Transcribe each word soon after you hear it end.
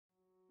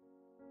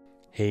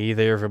Hey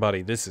there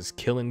everybody, this is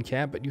Killin'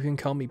 Cat, but you can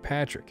call me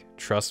Patrick.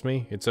 Trust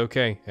me, it's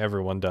okay,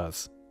 everyone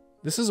does.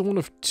 This is one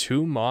of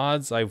two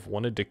mods I've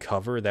wanted to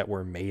cover that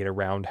were made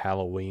around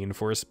Halloween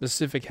for a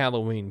specific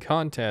Halloween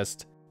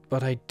contest,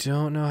 but I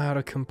don't know how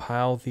to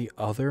compile the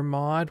other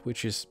mod,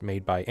 which is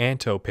made by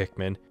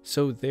AntoPikmin,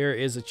 so there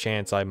is a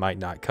chance I might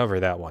not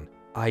cover that one.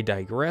 I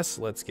digress,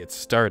 let's get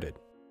started.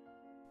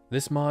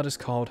 This mod is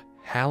called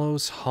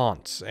Hallows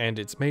Haunt, and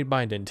it's made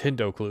by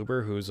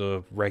NintendoCluber, who's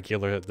a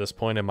regular at this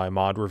point in my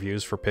mod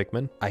reviews for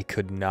Pikmin. I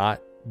could not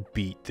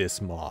beat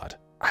this mod.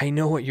 I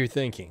know what you're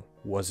thinking.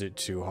 Was it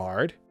too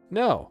hard?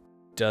 No.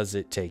 Does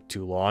it take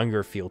too long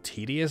or feel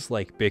tedious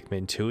like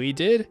Pikmin 2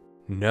 did?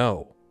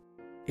 No.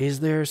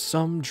 Is there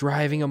some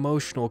driving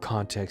emotional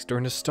context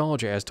or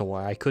nostalgia as to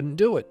why I couldn't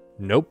do it?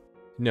 Nope.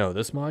 No,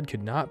 this mod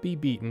could not be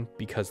beaten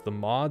because the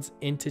mod's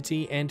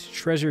entity and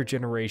treasure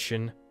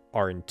generation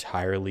are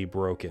entirely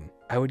broken.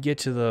 I would get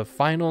to the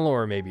final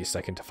or maybe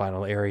second to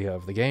final area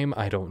of the game,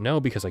 I don't know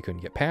because I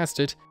couldn't get past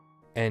it,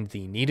 and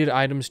the needed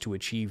items to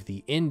achieve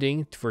the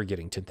ending for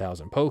getting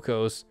 10,000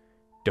 Pokos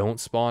don't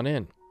spawn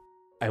in.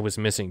 I was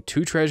missing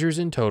 2 treasures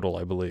in total,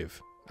 I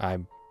believe.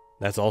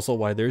 That's also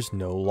why there's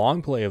no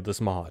long play of this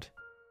mod.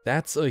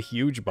 That's a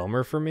huge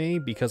bummer for me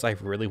because I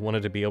really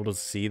wanted to be able to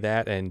see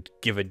that and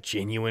give a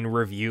genuine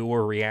review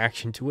or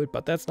reaction to it,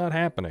 but that's not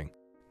happening.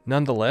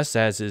 Nonetheless,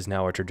 as is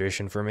now a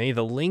tradition for me,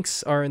 the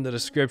links are in the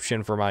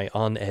description for my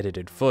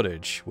unedited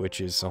footage, which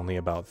is only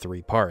about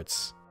 3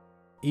 parts.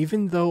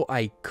 Even though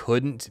I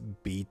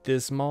couldn't beat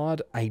this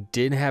mod, I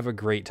did have a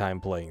great time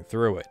playing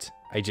through it.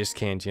 I just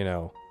can't,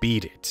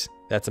 beat it.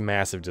 That's a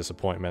massive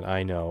disappointment,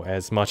 I know.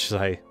 As much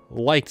as I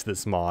liked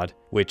this mod,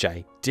 which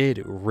I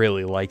did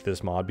really like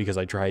this mod because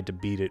I tried to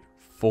beat it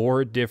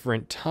 4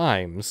 different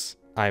times,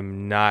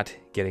 I'm not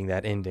getting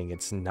that ending.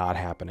 It's not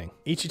happening.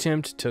 Each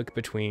attempt took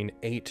between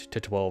 8 to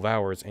 12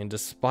 hours, and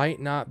despite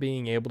not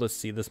being able to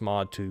see this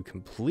mod to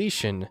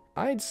completion,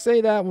 I'd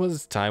say that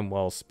was time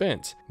well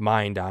spent.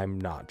 Mind,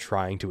 I'm not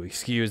trying to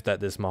excuse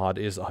that this mod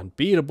is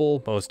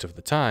unbeatable most of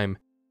the time,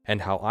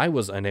 and how I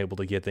was unable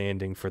to get the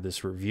ending for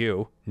this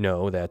review.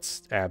 No,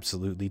 that's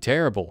absolutely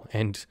terrible,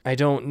 and I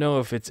don't know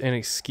if it's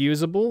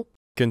inexcusable,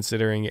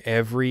 considering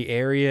every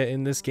area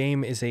in this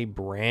game is a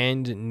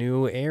brand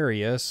new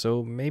area,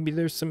 so maybe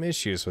there's some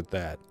issues with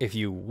that. If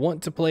you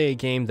want to play a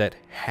game that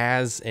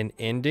has an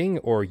ending,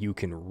 or you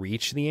can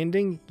reach the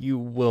ending, you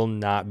will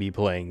not be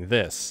playing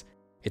this.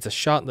 It's a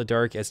shot in the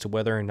dark as to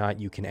whether or not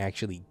you can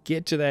actually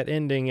get to that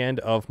ending, and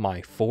of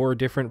my 4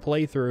 different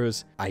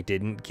playthroughs, I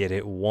didn't get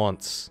it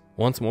once.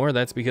 Once more,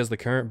 that's because the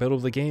current build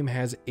of the game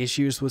has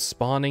issues with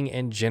spawning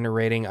and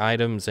generating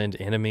items and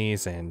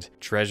enemies and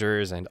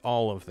treasures and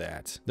all of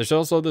that. There's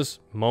also this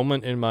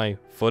moment in my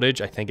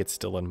footage, I think it's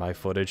still in my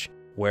footage,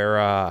 where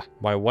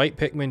my white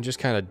Pikmin just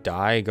kind of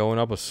die going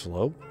up a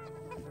slope.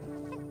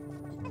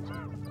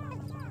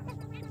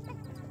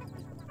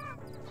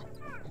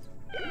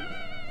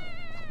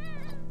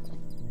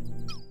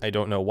 I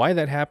don't know why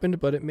that happened,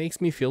 but it makes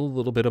me feel a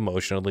little bit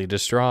emotionally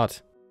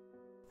distraught.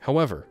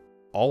 However,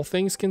 all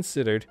things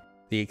considered,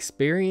 the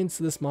experience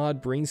this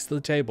mod brings to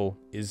the table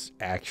is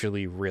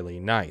actually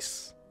really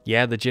nice.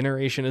 Yeah, the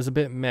generation is a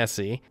bit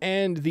messy,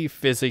 and the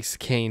physics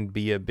can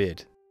be a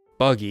bit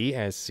buggy,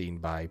 as seen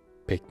by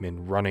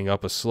Pikmin running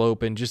up a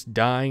slope and just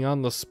dying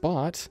on the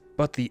spot,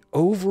 but the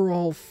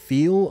overall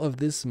feel of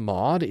this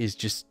mod is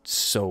just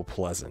so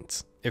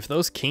pleasant. If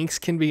those kinks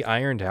can be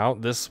ironed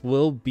out, this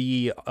will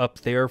be up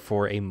there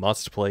for a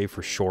must-play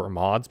for short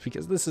mods,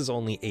 because this is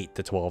only 8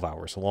 to 12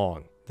 hours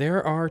long.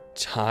 There are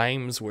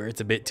times where it's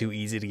a bit too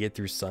easy to get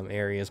through some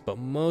areas, but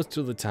most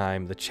of the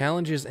time, the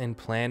challenges and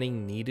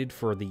planning needed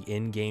for the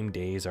in-game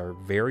days are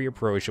very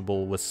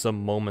approachable, with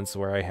some moments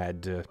where I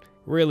had to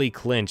really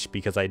clinch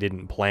because I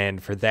didn't plan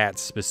for that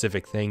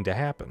specific thing to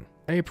happen.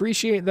 I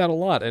appreciate that a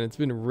lot, and it's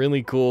been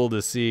really cool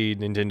to see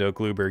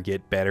NintendoCluber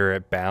get better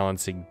at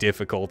balancing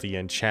difficulty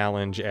and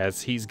challenge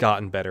as he's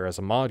gotten better as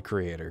a mod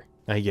creator.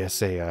 I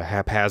guess a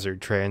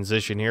haphazard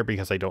transition here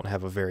because I don't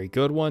have a very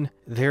good one.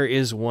 There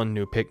is one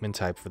new Pikmin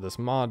type for this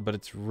mod, but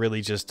it's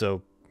really just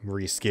a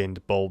reskinned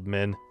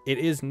Bulbmin. It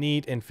is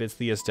neat and fits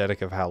the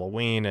aesthetic of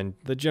Halloween and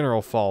the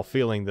general fall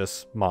feeling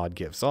this mod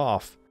gives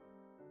off,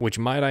 which,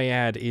 might I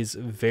add, is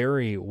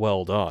very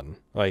well done.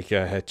 Like,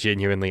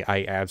 genuinely,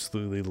 I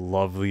absolutely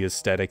love the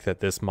aesthetic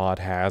that this mod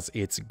has.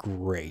 It's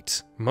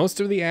great.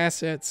 Most of the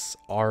assets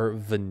are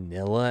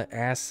vanilla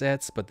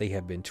assets, but they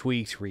have been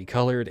tweaked,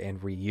 recolored, and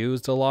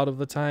reused a lot of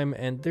the time,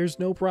 and there's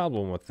no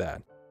problem with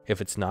that.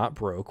 If it's not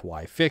broke,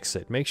 why fix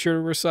it? Make sure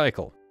to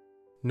recycle.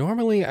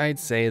 Normally, I'd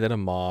say that a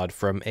mod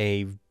from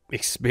a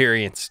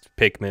experienced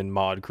Pikmin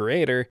mod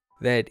creator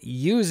that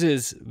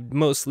uses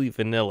mostly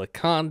vanilla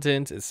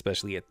content,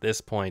 especially at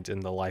this point in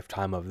the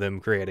lifetime of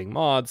them creating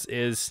mods,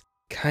 is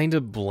kind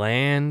of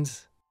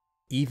bland,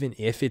 even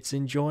if it's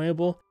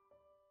enjoyable,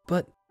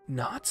 but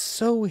not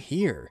so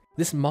here.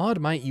 This mod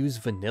might use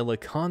vanilla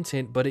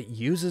content, but it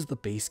uses the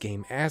base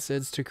game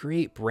assets to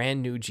create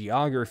brand new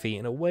geography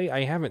in a way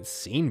I haven't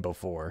seen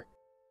before.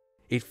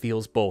 It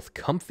feels both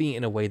comfy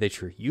in a way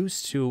that you're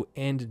used to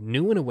and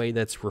new in a way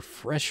that's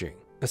refreshing.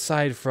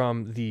 Aside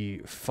from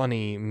the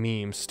funny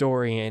meme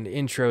story and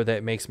intro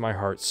that makes my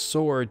heart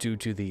soar due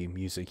to the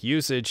music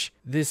usage,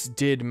 this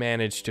did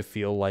manage to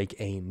feel like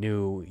a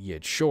new,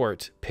 yet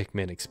short,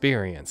 Pikmin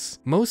experience.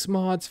 Most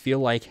mods feel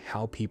like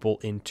how people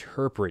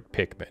interpret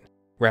Pikmin,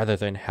 rather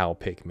than how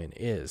Pikmin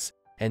is,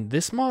 and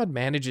this mod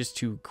manages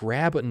to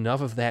grab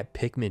enough of that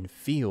Pikmin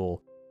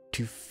feel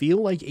to feel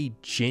like a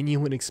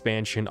genuine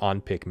expansion on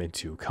Pikmin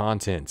 2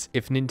 content.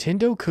 If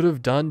Nintendo could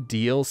have done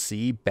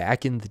DLC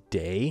back in the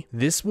day,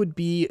 this would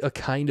be a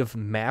kind of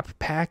map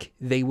pack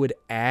they would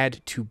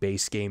add to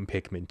base game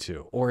Pikmin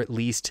 2, or at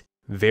least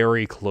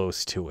very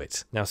close to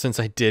it. Now, since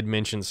I did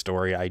mention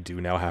story, I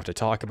do now have to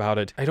talk about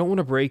it. I don't want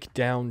to break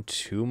down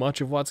too much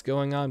of what's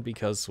going on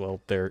because,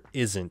 well, there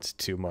isn't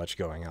too much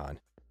going on.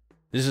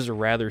 This is a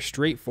rather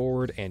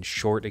straightforward and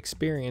short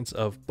experience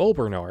of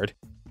Bulbernard,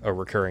 a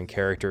recurring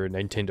character in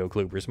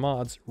NintendoCluber's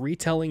mods,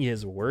 retelling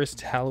his worst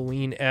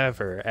Halloween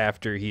ever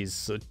after he's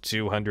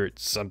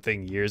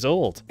 200-something years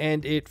old.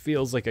 And it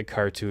feels like a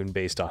cartoon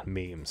based on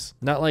memes.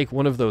 Not like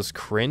one of those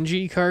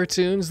cringy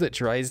cartoons that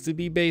tries to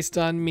be based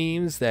on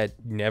memes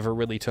that never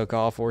really took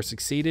off or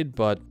succeeded,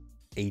 but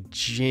a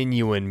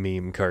genuine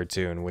meme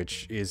cartoon,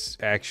 which is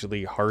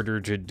actually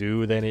harder to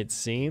do than it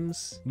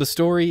seems. The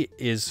story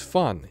is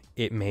fun.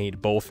 It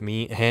made both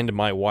me and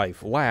my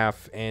wife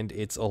laugh, and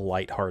it's a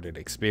lighthearted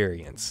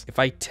experience. If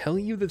I tell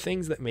you the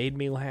things that made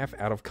me laugh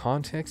out of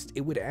context,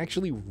 it would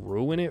actually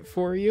ruin it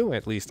for you,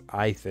 at least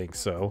I think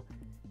so.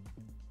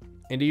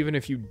 And even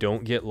if you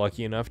don't get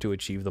lucky enough to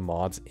achieve the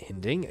mod's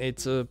ending,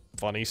 it's a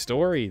funny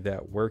story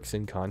that works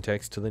in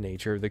context to the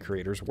nature of the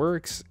creator's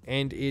works,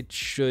 and it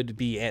should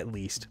be at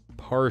least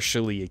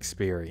partially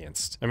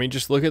experienced. I mean,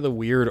 just look at the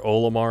weird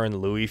Olimar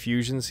and Louis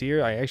fusions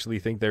here. I actually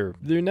think they're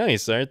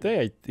nice, aren't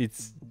they?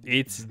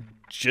 It's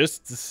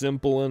just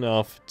simple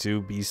enough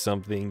to be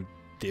something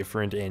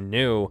different and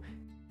new.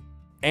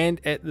 And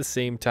at the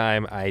same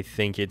time, I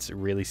think it's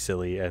really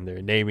silly, and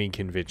their naming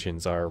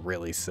conventions are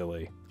really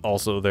silly.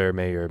 Also, there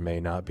may or may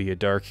not be a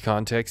dark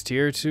context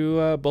here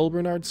to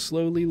Bulbernard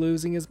slowly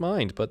losing his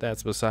mind, but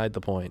that's beside the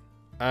point.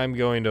 I'm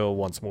going to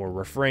once more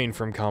refrain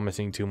from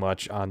commenting too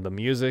much on the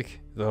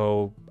music,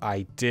 though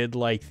I did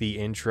like the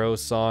intro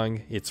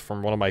song. It's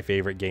from one of my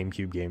favorite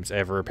GameCube games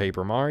ever,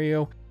 Paper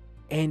Mario,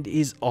 and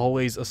is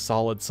always a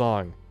solid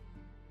song.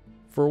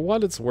 For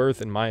what it's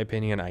worth, in my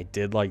opinion, I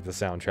did like the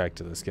soundtrack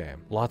to this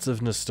game. Lots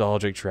of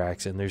nostalgic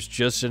tracks, and there's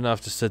just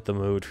enough to set the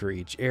mood for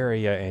each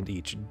area and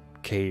each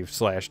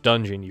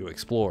cave/dungeon you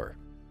explore.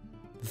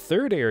 The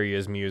third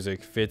area's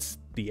music fits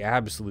the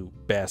absolute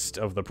best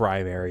of the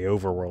primary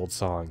overworld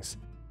songs.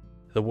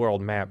 The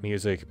world map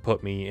music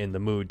put me in the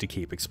mood to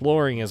keep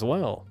exploring as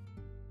well.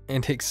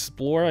 And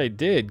explore I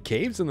did.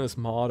 Caves in this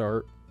mod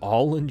are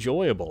all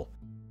enjoyable.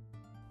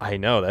 I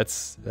know,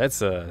 that's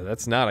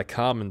not a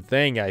common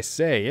thing I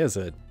say, is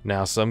it?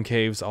 Now, some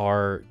caves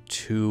are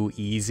too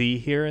easy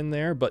here and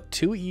there, but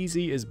too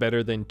easy is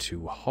better than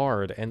too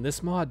hard, and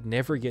this mod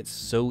never gets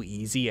so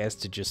easy as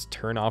to just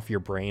turn off your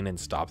brain and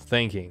stop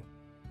thinking,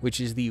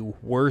 which is the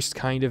worst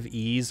kind of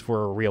ease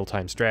for a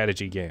real-time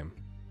strategy game.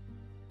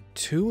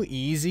 Too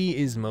easy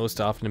is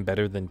most often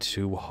better than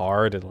too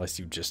hard, unless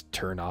you just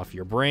turn off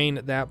your brain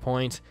at that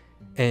point.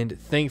 And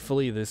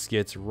thankfully this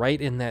gets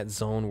right in that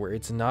zone where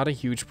it's not a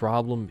huge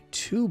problem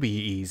to be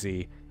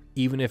easy,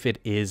 even if it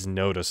is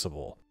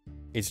noticeable.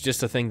 It's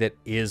just a thing that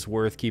is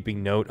worth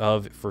keeping note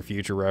of for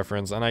future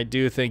reference, and I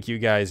do think you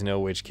guys know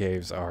which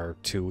caves are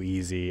too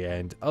easy,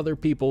 and other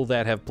people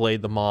that have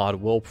played the mod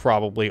will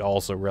probably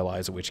also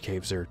realize which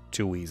caves are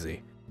too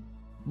easy.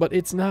 But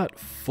it's not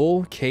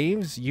full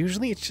caves.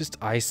 Usually it's just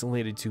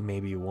isolated to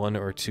maybe 1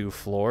 or 2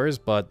 floors,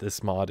 but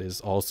this mod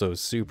is also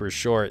super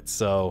short,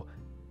 so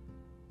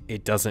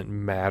it doesn't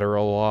matter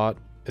a lot.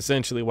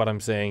 Essentially what I'm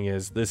saying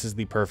is this is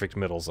the perfect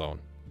middle zone.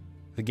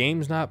 The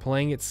game's not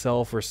playing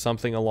itself or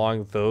something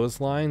along those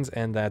lines,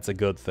 and that's a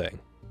good thing.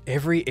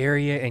 Every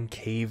area and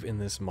cave in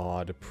this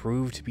mod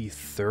proved to be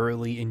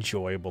thoroughly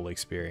enjoyable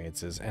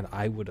experiences, and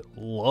I would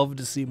love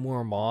to see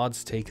more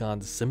mods take on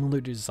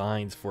similar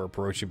designs for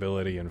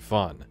approachability and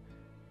fun.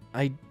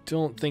 I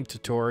don't think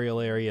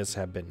tutorial areas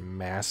have been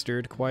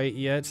mastered quite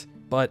yet,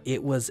 but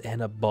it was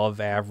an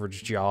above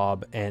average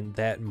job, and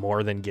that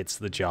more than gets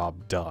the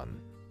job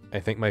done. I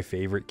think my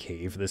favorite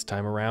cave this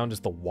time around is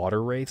the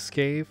Water Wraith's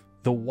cave.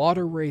 The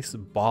Water Wraith's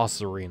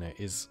boss arena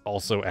is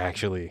also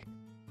actually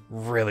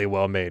really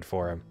well made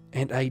for him.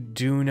 And I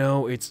do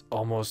know it's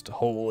almost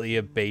wholly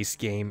a base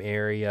game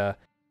area,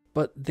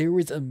 but there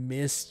was a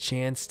missed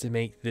chance to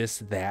make this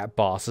that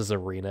boss's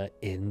arena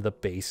in the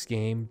base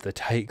game. The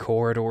tight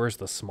corridors,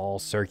 the small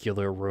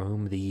circular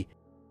room, the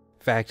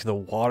fact the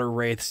Water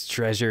Wraith's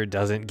treasure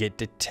doesn't get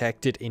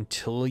detected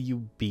until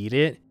you beat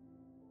it.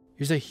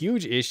 There's a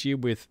huge issue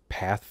with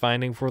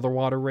pathfinding for the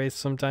Water Wraith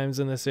sometimes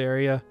in this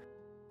area,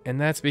 and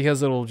that's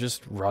because it'll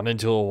just run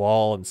into a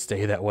wall and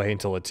stay that way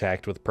until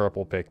attacked with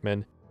purple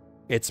Pikmin.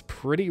 It's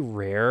pretty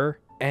rare,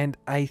 And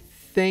I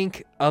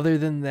think other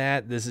than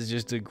that, this is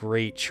just a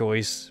great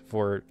choice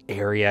for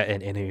area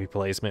and enemy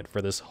placement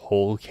for this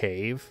whole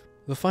cave.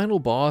 The final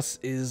boss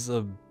is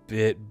a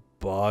bit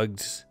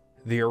bugged.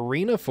 The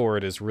arena for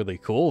it is really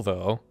cool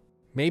though.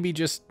 Maybe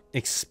just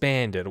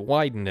expand it,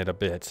 widen it a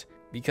bit,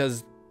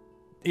 because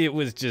it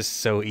was just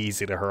so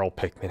easy to hurl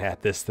Pikmin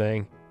at this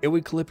thing. It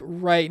would clip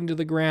right into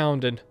the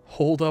ground and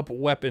hold up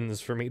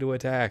weapons for me to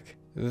attack.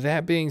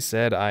 That being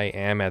said, I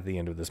am at the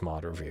end of this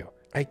mod review.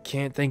 I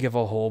can't think of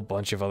a whole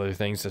bunch of other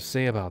things to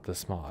say about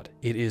this mod.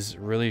 It is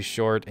really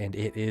short and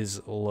it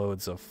is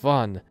loads of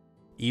fun,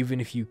 even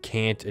if you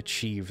can't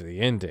achieve the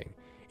ending.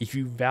 If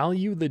you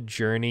value the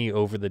journey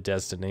over the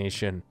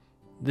destination,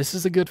 this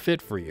is a good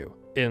fit for you,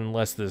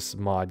 unless this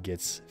mod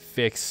gets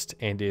fixed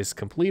and is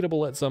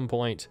completable at some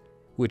point,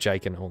 which I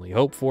can only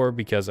hope for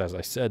because, as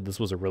I said, this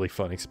was a really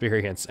fun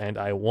experience and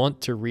I want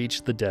to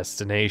reach the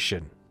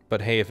destination.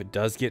 But hey, if it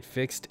does get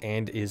fixed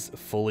and is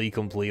fully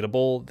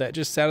completable, that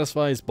just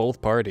satisfies both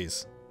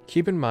parties.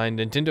 Keep in mind,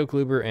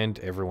 NintendoCluber and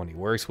everyone he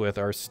works with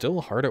are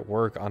still hard at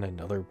work on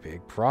another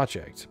big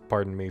project.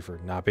 Pardon me for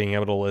not being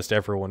able to list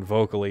everyone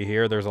vocally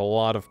here, there's a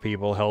lot of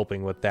people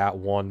helping with that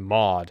one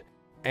mod.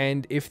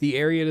 And if the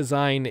area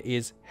design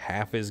is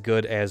half as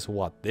good as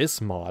what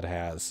this mod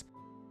has,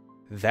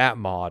 that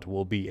mod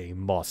will be a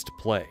must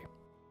play.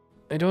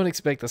 I don't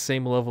expect the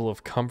same level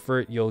of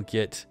comfort you'll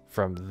get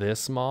from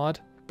this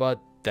mod,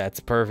 but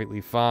that's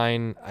perfectly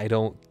fine. I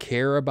don't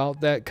care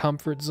about that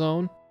comfort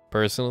zone,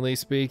 personally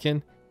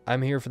speaking.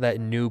 I'm here for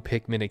that new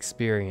Pikmin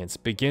experience,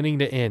 beginning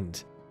to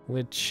end,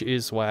 which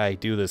is why I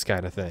do this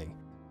kind of thing.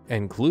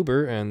 And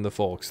Kluber and the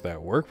folks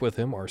that work with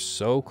him are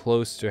so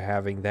close to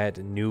having that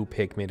new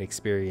Pikmin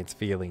experience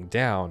feeling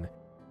down,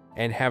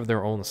 and have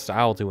their own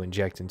style to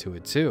inject into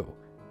it too.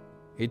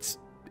 It's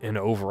an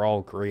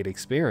overall great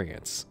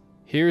experience.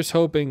 Here's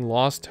hoping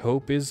Lost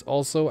Hope is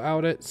also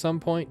out at some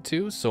point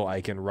too, so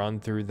I can run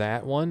through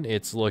that one.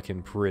 It's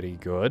looking pretty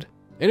good.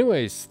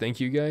 Anyways,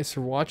 thank you guys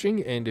for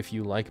watching, and if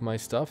you like my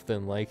stuff,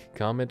 then like,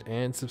 comment,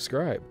 and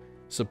subscribe.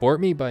 Support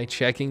me by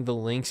checking the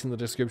links in the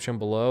description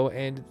below,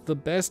 and the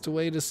best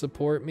way to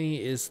support me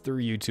is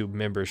through YouTube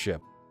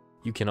membership.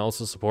 You can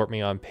also support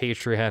me on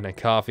Patreon and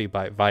Ko-fi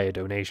via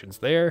donations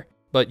there,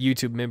 but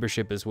YouTube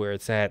membership is where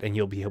it's at, and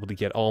you'll be able to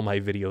get all my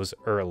videos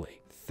early.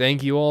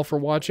 Thank you all for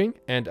watching,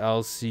 and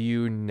I'll see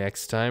you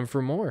next time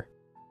for more.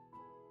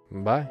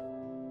 Bye.